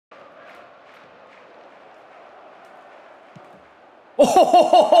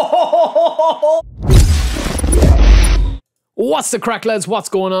What's the crack, lads? What's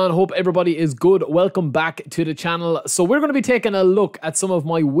going on? Hope everybody is good. Welcome back to the channel. So we're going to be taking a look at some of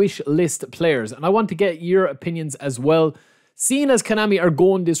my wish list players, and I want to get your opinions as well. Seeing as Konami are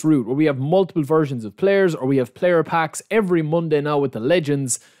going this route where we have multiple versions of players, or we have player packs every Monday now with the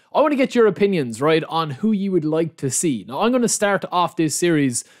legends, I want to get your opinions, right, on who you would like to see. Now, I'm going to start off this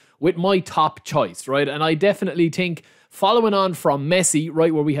series with my top choice, right? And I definitely think, following on from Messi,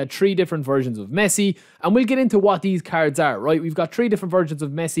 right, where we had 3 different versions of Messi, and we'll get into what these cards are, right? We've got 3 different versions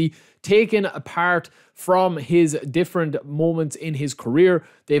of Messi taken apart from his different moments in his career.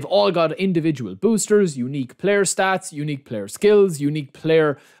 They've all got individual boosters, unique player stats, unique player skills, unique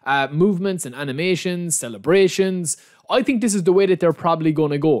player movements and animations, celebrations. I think this is the way that they're probably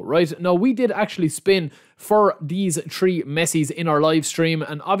going to go, right? Now, we did actually spin for these 3 Messis in our live stream,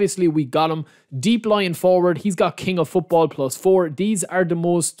 and obviously we got him. Deep lying forward, he's got King of Football +4. These are the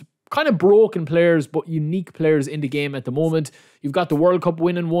most kind of broken players, but unique players in the game at the moment. You've got the World Cup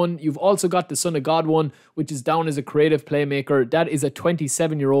winning one. You've also got the Son of God one, which is down as a creative playmaker. That is a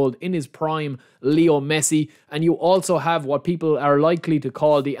 27-year-old in his prime, Leo Messi. And you also have what people are likely to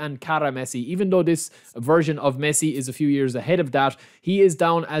call the Ankara Messi. Even though this version of Messi is a few years ahead of that, he is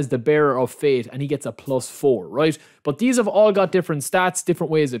down as the bearer of fate, and he gets a +4, right? But these have all got different stats, different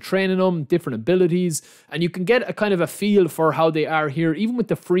ways of training them, different abilities, and you can get a kind of a feel for how they are here, even with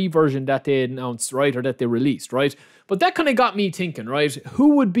the free version that they announced, right, or that they released, right? But that kind of got me thinking, right?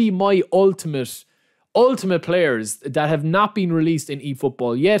 Who would be my ultimate players that have not been released in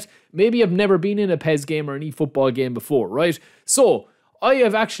eFootball yet? Maybe have never been in a PES game or an eFootball game before, right? So I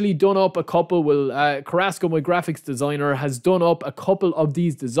have actually done up a couple. Well, Carrasco, my graphics designer, has done up a couple of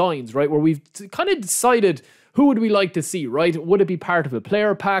these designs, right? Where we've kind of decided who would we like to see, right? Would it be part of a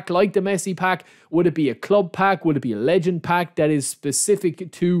player pack like the Messi pack? Would it be a club pack? Would it be a legend pack that is specific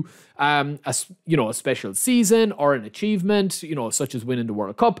to a special season or an achievement, such as winning the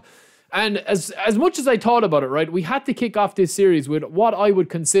World Cup? And as much as I thought about it, right, we had to kick off this series with what I would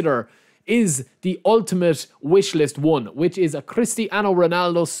consider is the ultimate wish list one, which is a Cristiano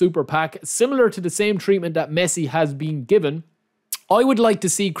Ronaldo super pack, similar to the same treatment that Messi has been given. I would like to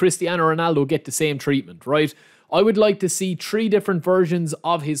see Cristiano Ronaldo get the same treatment, right? I would like to see 3 different versions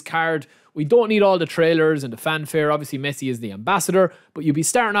of his card. We don't need all the trailers and the fanfare. Obviously, Messi is the ambassador, but you'd be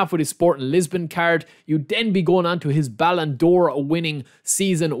starting off with his Sporting Lisbon card. You'd then be going on to his Ballon d'Or winning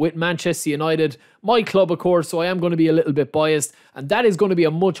season with Manchester United, my club, of course, so I am going to be a little bit biased, and that is going to be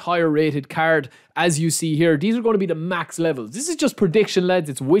a much higher rated card, as you see here. These are going to be the max levels. This is just prediction, lads.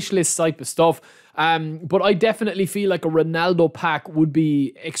 It's wish list type of stuff. But I definitely feel like a Ronaldo pack would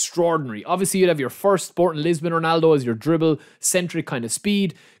be extraordinary. Obviously, you'd have your first Sporting Lisbon Ronaldo as your dribble-centric kind of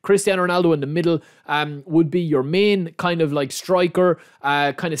speed. Cristiano Ronaldo in the middle would be your main kind of like striker,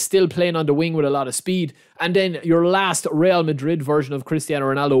 kind of still playing on the wing with a lot of speed. And then your last Real Madrid version of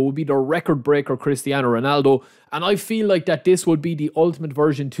Cristiano Ronaldo would be the record breaker Cristiano Ronaldo. And I feel like that this would be the ultimate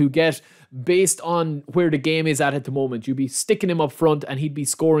version to get based on where the game is at the moment. You'd be sticking him up front and he'd be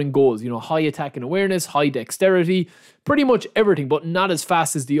scoring goals. High attacking awareness, high dexterity, pretty much everything, but not as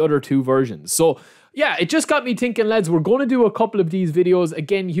fast as the other 2 versions. So yeah, it just got me thinking, lads, we're going to do a couple of these videos.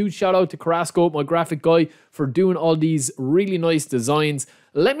 Again, huge shout out to Carrasco, my graphic guy, for doing all these really nice designs.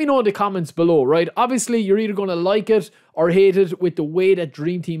 Let me know in the comments below, right? Obviously, you're either going to like it or hate it with the way that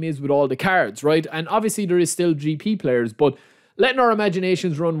Dream Team is with all the cards, right? And obviously, there is still GP players, but letting our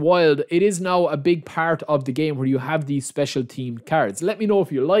imaginations run wild, it is now a big part of the game where you have these special team cards. Let me know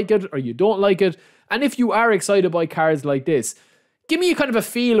if you like it or you don't like it. And if you are excited by cards like this, give me a kind of a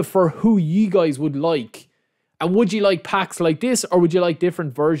feel for who you guys would like. And would you like packs like this, or would you like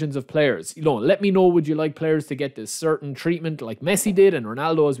different versions of players? Let me know, would you like players to get this certain treatment like Messi did and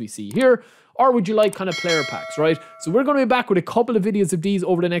Ronaldo as we see here? Or would you like kind of player packs, right? So we're going to be back with a couple of videos of these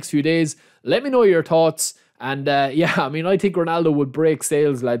over the next few days. Let me know your thoughts. And yeah, I mean, I think Ronaldo would break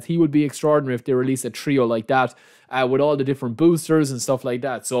sales, lads. He would be extraordinary if they release a trio like that with all the different boosters and stuff like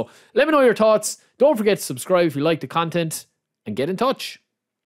that. So let me know your thoughts. Don't forget to subscribe if you like the content, and get in touch.